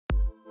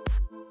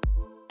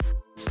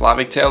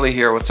Slavic Telly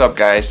here. What's up,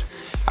 guys?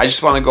 I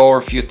just want to go over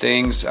a few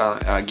things,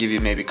 give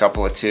you maybe a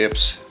couple of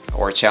tips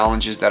or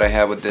challenges that I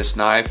have with this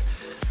knife.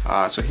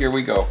 So here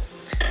we go.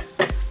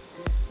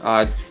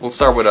 We'll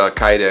start with a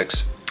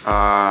Kydex.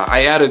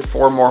 I added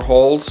 4 more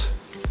holes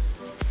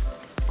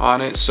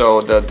on it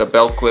so the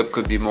belt clip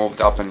could be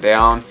moved up and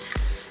down.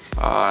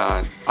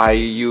 I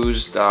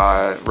used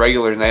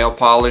regular nail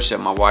polish that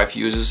my wife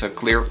uses, a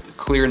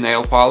clear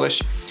nail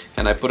polish,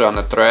 and I put it on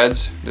the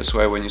threads. This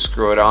way when you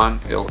screw it on,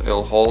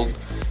 it'll hold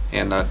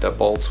and the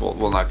bolts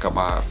will not come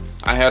off.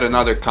 I had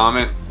another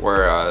comment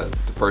where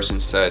the person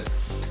said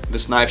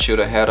this knife should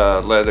have had a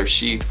leather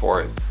sheath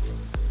for it,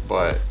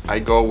 but I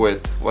go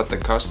with what the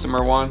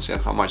customer wants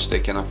and how much they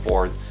can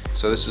afford.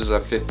 So this is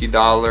a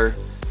 $50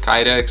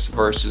 Kydex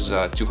versus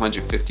a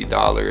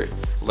 $250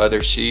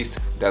 leather sheath.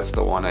 That's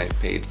the one I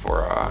paid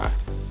for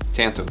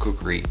Tanto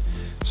cookery.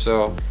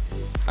 So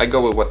I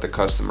go with what the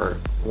customer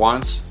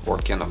wants or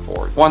can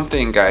afford. One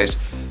thing, guys,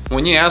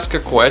 when you ask a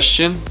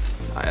question,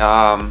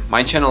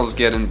 my channel is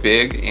getting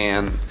big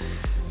and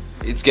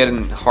it's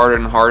getting harder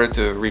and harder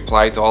to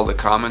reply to all the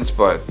comments,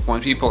 but when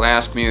people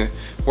ask me,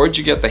 where'd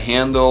you get the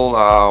handle,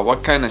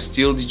 what kind of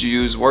steel did you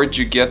use, where'd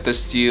you get the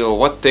steel,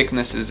 what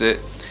thickness is it,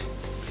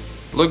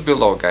 look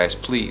below, guys,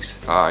 please.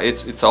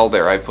 It's all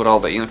there. I put all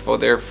the info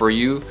there for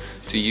you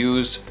to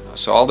use,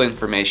 so all the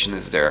information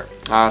is there.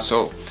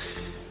 So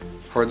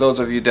for those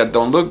of you that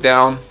don't look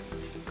down,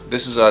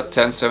 this is a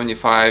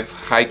 1075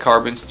 high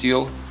carbon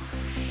steel.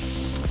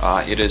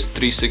 It is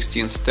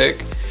 3/16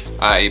 thick.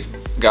 I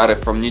got it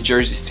from New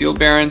Jersey Steel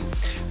Baron.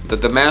 The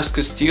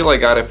Damascus steel, I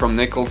got it from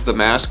Nicholson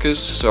Damascus,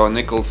 so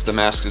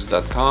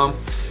nicholsdamascus.com.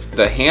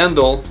 The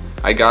handle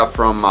I got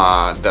from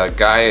the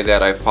guy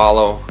that I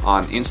follow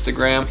on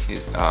Instagram,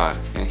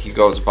 and he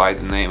goes by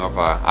the name of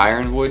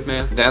Ironwood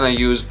Man. Then I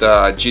used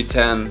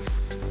G10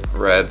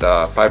 red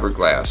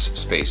fiberglass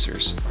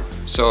spacers.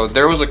 So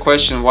there was a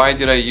question, why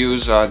did I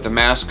use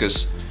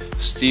Damascus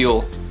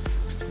steel?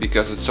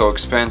 Because it's so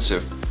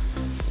expensive.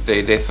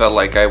 They felt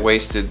like I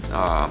wasted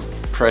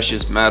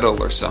precious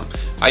metal or something.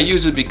 I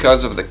use it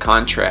because of the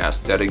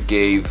contrast that it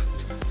gave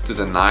to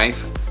the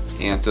knife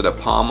and to the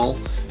pommel.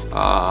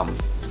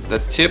 The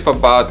tip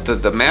about the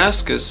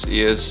Damascus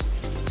is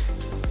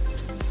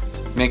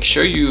make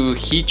sure you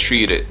heat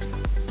treat it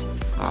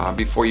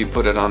before you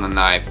put it on a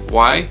knife.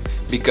 Why?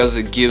 Because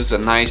it gives a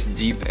nice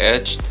deep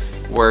edge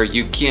where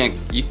you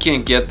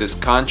can't get this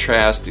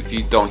contrast if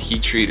you don't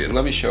heat treat it.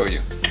 Let me show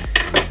you.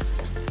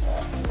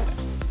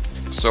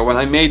 So when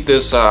I made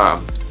this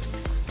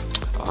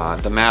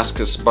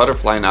Damascus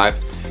butterfly knife,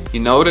 you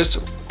notice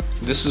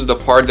this is the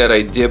part that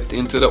I dipped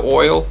into the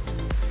oil.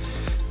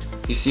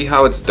 You see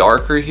how it's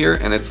darker here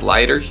and it's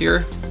lighter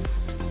here?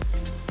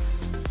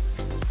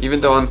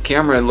 Even though on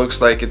camera it looks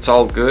like it's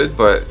all good,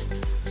 but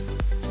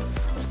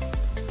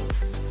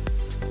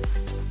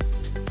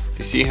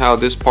you see how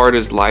this part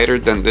is lighter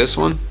than this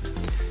one?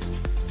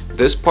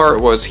 This part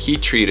was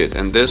heat treated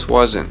and this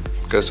wasn't,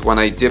 because when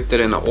I dipped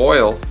it in the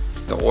oil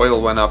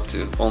went up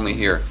to only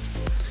here.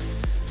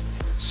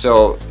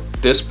 So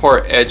this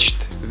part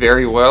etched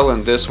very well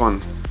and this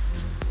one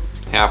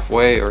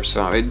halfway or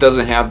so. It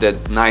doesn't have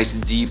that nice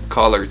deep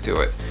color to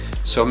it.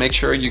 So make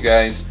sure you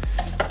guys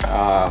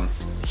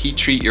heat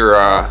treat your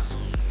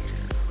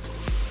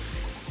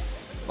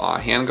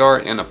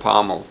handguard and a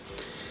pommel.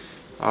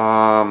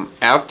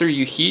 After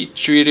you heat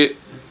treat it,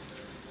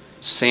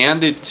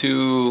 sand it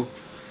to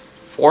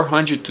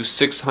 400 to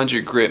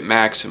 600 grit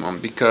maximum,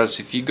 because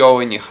if you go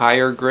any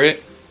higher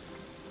grit,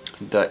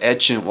 the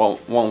etching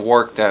won't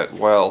work that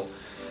well.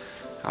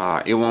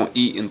 It won't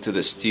eat into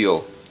the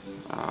steel,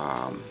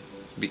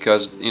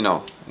 because you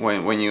know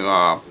when you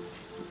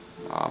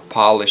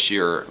polish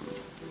your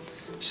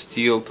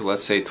steel to,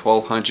 let's say,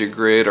 1200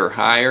 grit or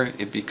higher,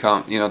 it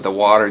becomes, you know, the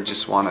water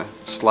just want to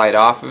slide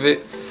off of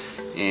it.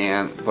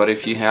 But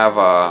if you have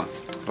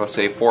let's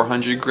say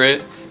 400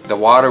 grit, the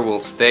water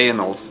will stay and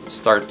it'll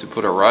start to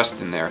put a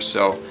rust in there.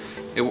 So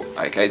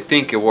I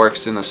think it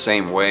works in the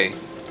same way.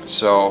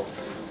 So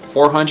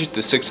 400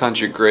 to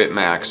 600 grit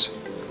max.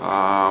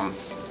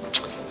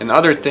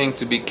 Another thing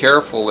to be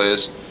careful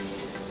is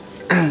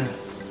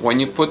when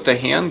you put the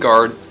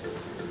handguard,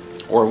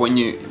 or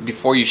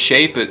before you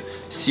shape it,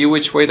 see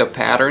which way the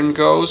pattern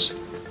goes.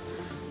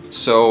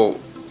 So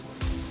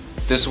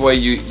this way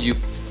you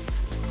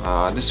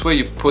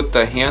put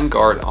the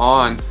handguard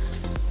on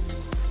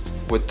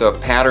with the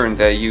pattern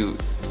that you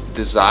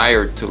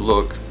desire to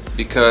look.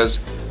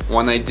 Because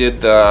when I did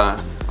the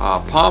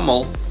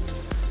pommel,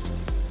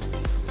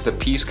 the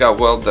piece got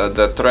welded,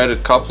 the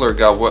threaded coupler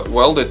got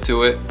welded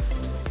to it,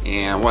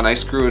 and when I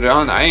screwed it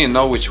on, I didn't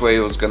know which way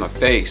it was gonna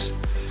face.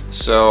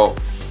 So,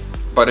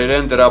 but it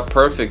ended up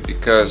perfect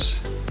because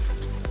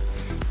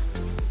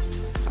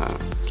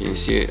can you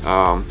see it?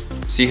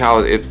 See how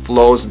it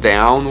flows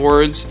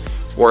downwards,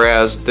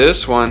 whereas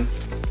this one,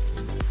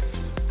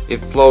 it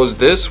flows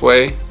this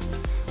way,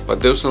 but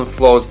this one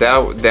flows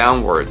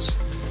downwards.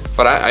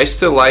 But I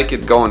still like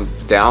it going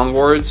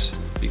downwards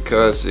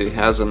because it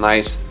has a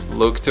nice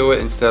look to it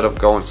instead of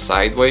going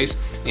sideways.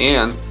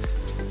 And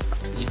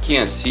you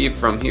can't see it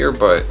from here,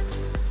 but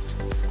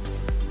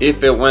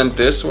if it went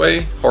this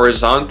way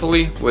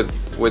horizontally with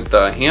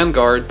the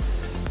handguard,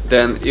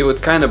 then it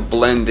would kind of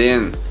blend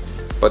in.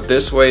 But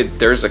this way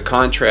there's a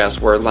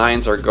contrast where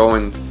lines are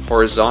going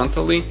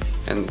horizontally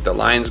and the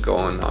lines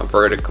going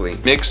vertically.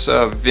 Mix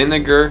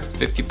vinegar,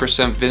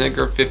 50%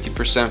 vinegar,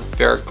 50%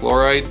 ferric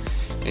chloride,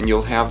 and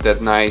you'll have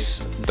that nice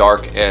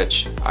dark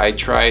edge. I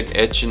tried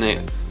etching it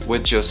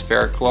with just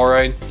ferric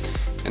chloride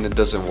and it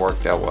doesn't work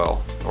that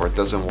well, or it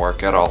doesn't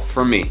work at all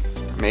for me.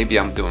 Maybe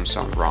I'm doing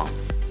something wrong.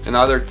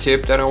 Another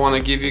tip that I want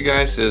to give you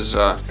guys is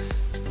the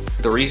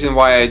reason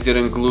why I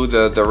didn't glue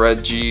the red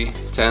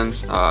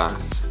G10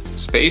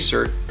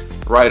 spacer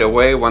right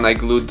away when I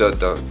glued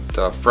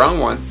the front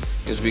one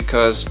is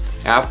because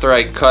after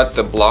I cut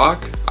the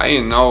block, I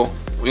didn't know,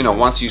 you know,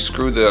 once you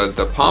screw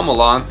the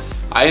pommel on,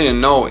 I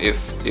didn't know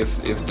if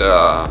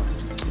the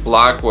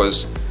block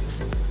was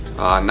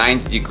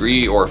 90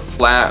 degree or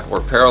flat or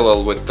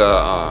parallel with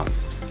the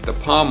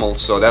pommel.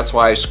 So that's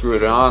why I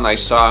screwed it on. I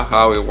saw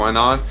how it went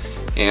on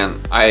and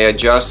I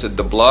adjusted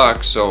the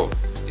block so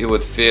it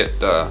would fit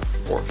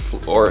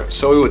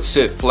so it would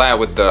sit flat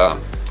with the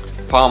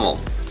pommel.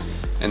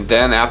 And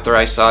then after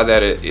I saw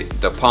that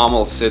the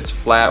pommel sits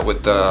flat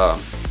with the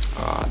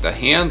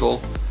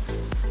handle,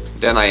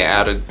 then I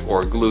added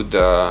or glued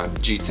the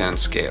G10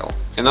 scale.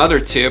 Another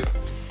tip,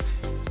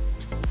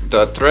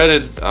 the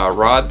threaded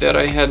rod that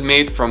I had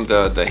made from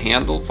the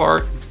handle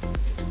part,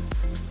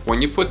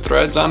 when you put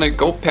threads on it,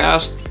 go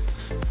past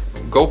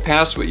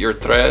with your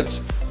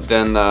threads,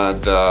 then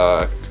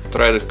the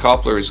threaded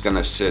coupler is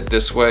gonna sit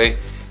this way.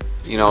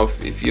 You know,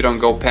 if you don't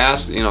go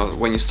past, you know,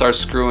 when you start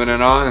screwing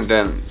it on,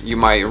 then you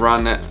might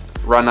run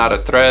out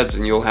of threads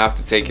and you'll have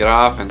to take it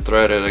off and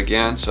thread it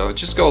again. So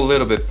just go a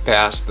little bit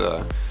past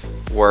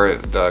where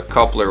the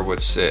coupler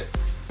would sit.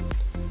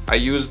 I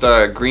used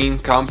the green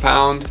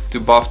compound to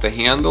buff the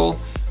handle,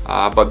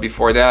 but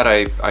before that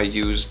I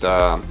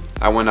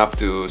went up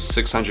to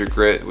 600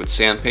 grit with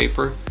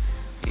sandpaper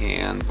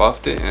and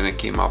buffed it, and it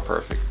came out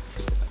perfect.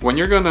 When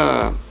you're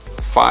gonna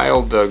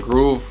file the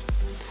groove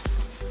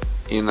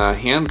in a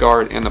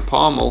handguard and a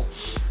pommel,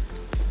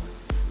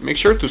 make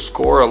sure to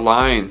score a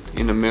line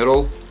in the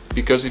middle,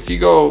 because if you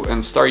go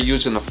and start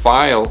using a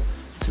file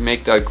to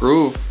make that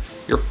groove,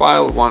 your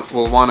file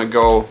will want to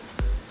go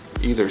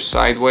either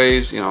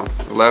sideways, you know,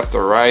 left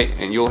or right,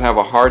 and you'll have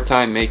a hard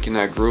time making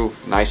that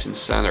groove nice and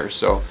center.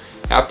 So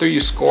after you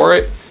score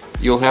it,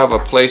 you'll have a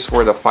place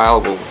where the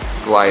file will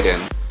glide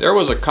in. There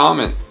was a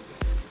comment,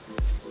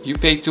 you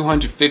paid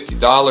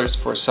 $250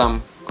 for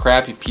some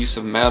crappy piece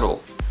of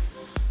metal.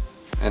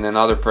 And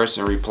another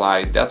person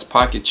replied, that's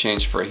pocket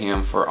change for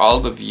him for all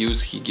the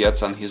views he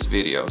gets on his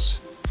videos.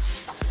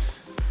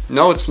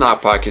 No, it's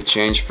not pocket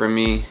change for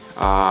me.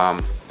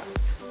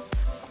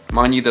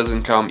 Money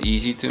doesn't come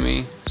easy to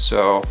me,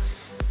 so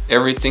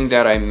everything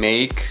that I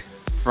make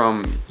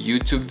from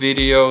YouTube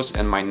videos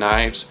and my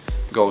knives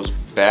goes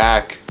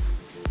back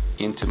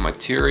into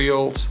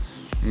materials,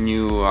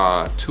 new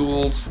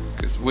tools.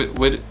 Because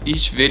with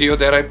each video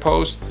that I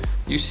post,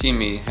 you see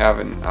me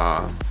having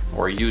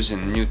or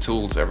using new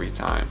tools every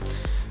time.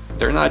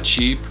 They're not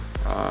cheap,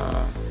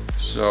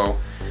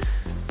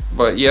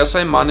 but yes,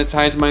 I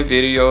monetize my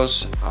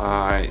videos.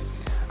 I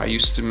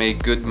used to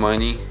make good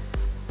money,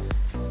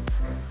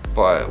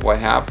 but what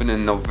happened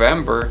in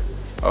November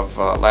of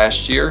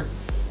last year,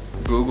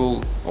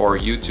 Google or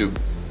YouTube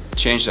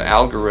changed the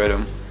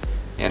algorithm,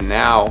 and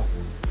now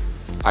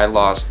I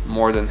lost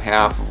more than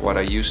half of what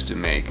I used to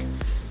make.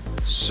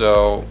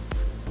 So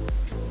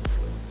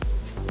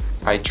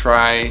I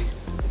try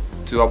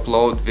to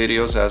upload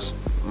videos as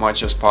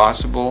much as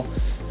possible,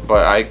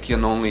 but I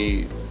can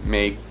only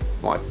make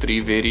what,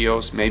 3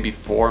 videos, maybe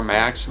 4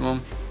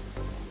 maximum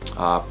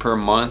per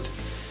month,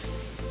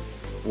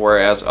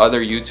 whereas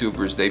other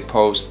YouTubers, they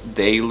post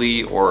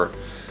daily or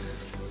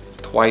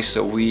twice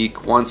a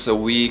week, once a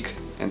week,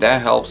 and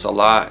that helps a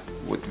lot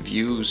with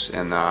views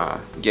and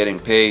getting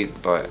paid.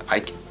 But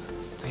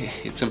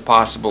it's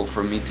impossible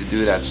for me to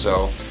do that,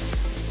 so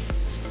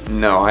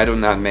no, I do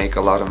not make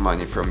a lot of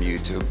money from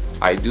YouTube.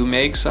 I do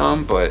make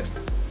some, but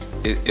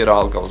it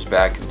all goes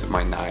back into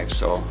my knife.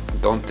 So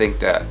don't think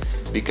that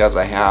because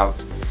I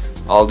have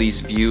all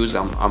these views,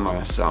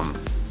 I'm some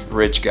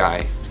rich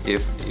guy.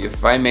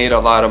 If I made a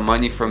lot of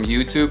money from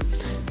YouTube,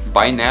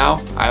 by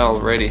now I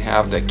already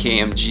have the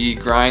KMG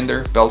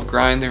grinder, belt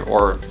grinder,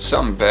 or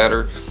something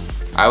better.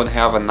 I would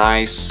have a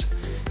nice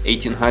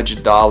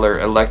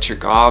 $1,800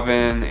 electric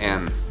oven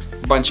and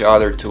a bunch of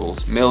other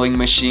tools. Milling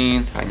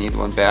machine, I need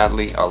one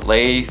badly. A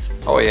lathe,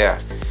 oh yeah.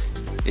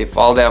 If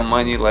all that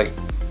money, like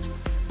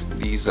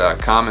these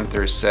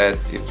commenters said,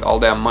 if all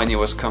that money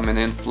was coming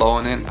in,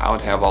 flowing in, I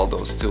would have all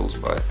those tools.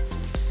 But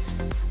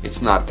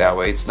it's not that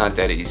way. It's not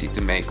that easy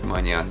to make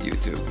money on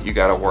YouTube. You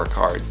gotta work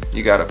hard.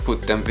 You gotta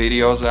put them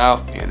videos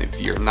out, and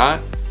if you're not,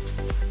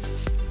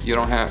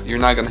 you're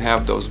not gonna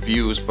have those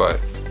views. But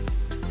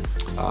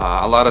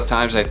a lot of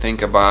times I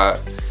think about,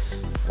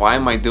 why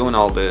am I doing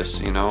all this?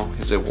 You know,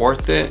 is it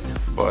worth it?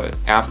 but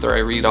after I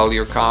read all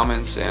your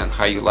comments and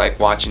how you like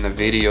watching the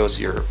videos,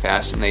 you're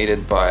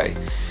fascinated by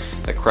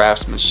the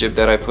craftsmanship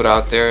that I put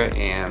out there,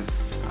 and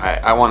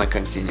I want to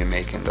continue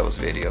making those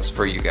videos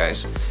for you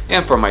guys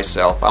and for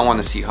myself. I want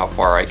to see how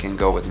far I can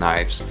go with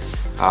knives.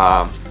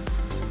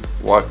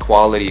 What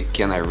quality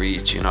can I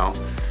reach, you know?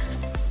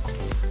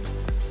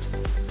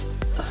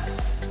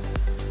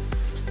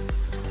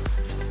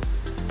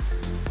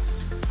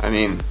 I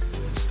mean,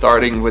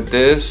 starting with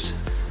this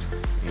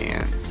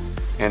and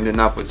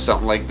ending up with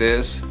something like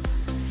this,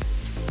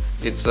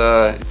 it's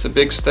a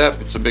big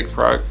step. It's a big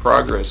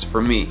progress for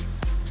me.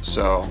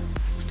 So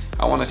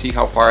I want to see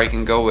how far I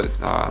can go with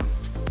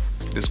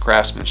this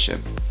craftsmanship.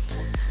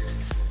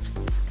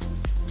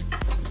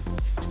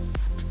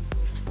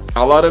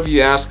 A lot of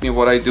you ask me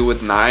what I do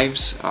with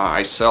knives.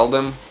 I sell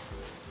them.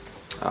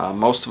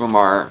 Most of them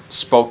are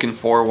spoken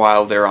for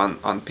while they're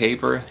on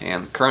paper,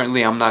 and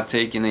currently I'm not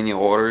taking any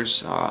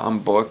orders. I'm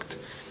booked.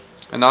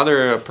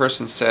 Another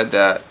person said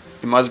that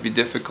it must be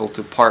difficult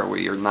to part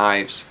with your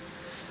knives.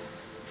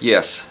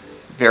 Yes,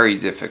 very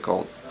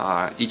difficult.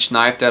 Each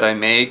knife that I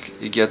make,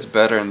 it gets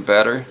better and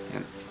better,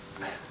 and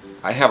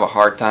I have a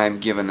hard time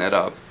giving it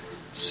up.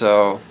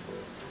 So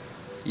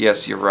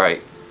yes, you're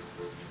right.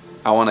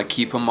 I want to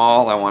keep them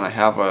all. I want to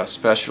have a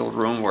special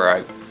room where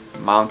I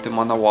mount them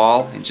on the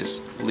wall and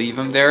just leave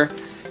them there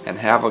and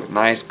have a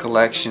nice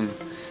collection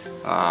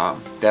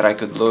that I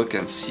could look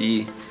and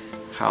see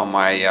how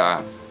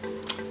my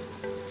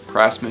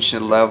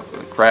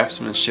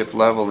craftsmanship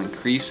level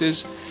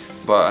increases.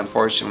 But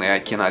unfortunately I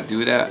cannot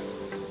do that,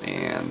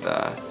 and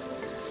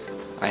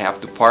I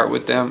have to part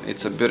with them.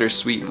 It's a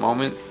bittersweet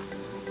moment,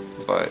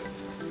 but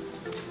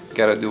you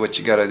gotta do what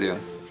you gotta do.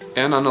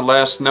 And on the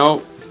last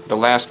note, the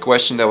last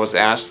question that was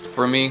asked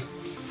for me: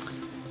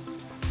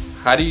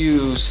 how do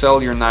you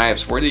sell your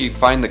knives? Where do you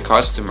find the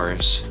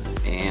customers?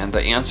 And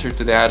the answer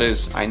to that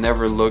is, I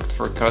never looked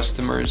for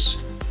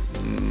customers.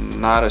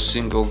 Not a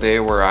single day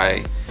where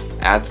I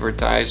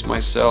advertised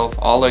myself.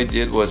 All I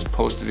did was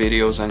post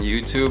videos on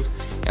YouTube,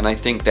 and I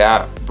think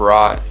that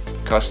brought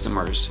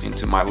customers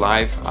into my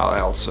life. I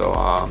also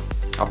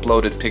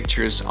uploaded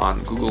pictures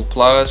on Google+,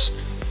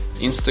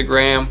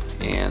 Instagram,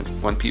 and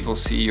when people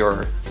see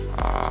your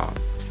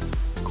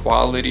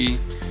quality,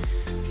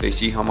 they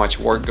see how much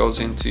work goes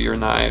into your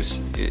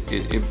knives,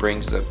 it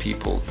brings the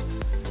people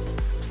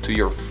to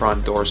your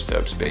front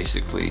doorsteps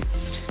basically.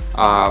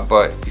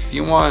 But if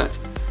you want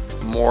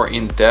more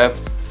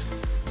in-depth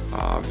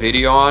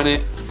video on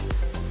it,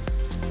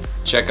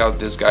 check out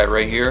this guy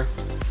right here.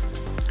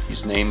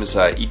 His name is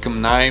Ecom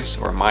Knives,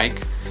 or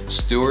Mike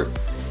Stewart,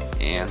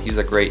 and he's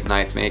a great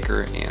knife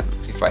maker, and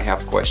if I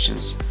have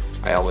questions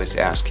I always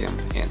ask him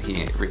and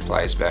he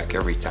replies back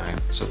every time.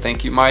 So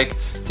thank you, Mike.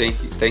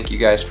 Thank you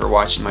guys for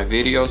watching my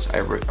videos.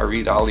 I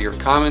read all your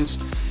comments.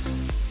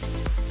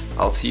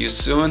 I'll see you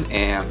soon,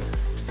 and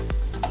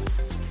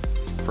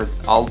for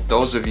all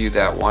those of you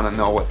that want to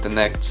know what the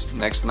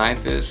next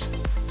knife is,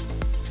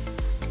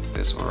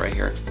 this one right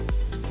here.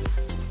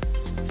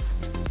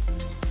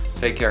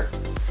 Take care.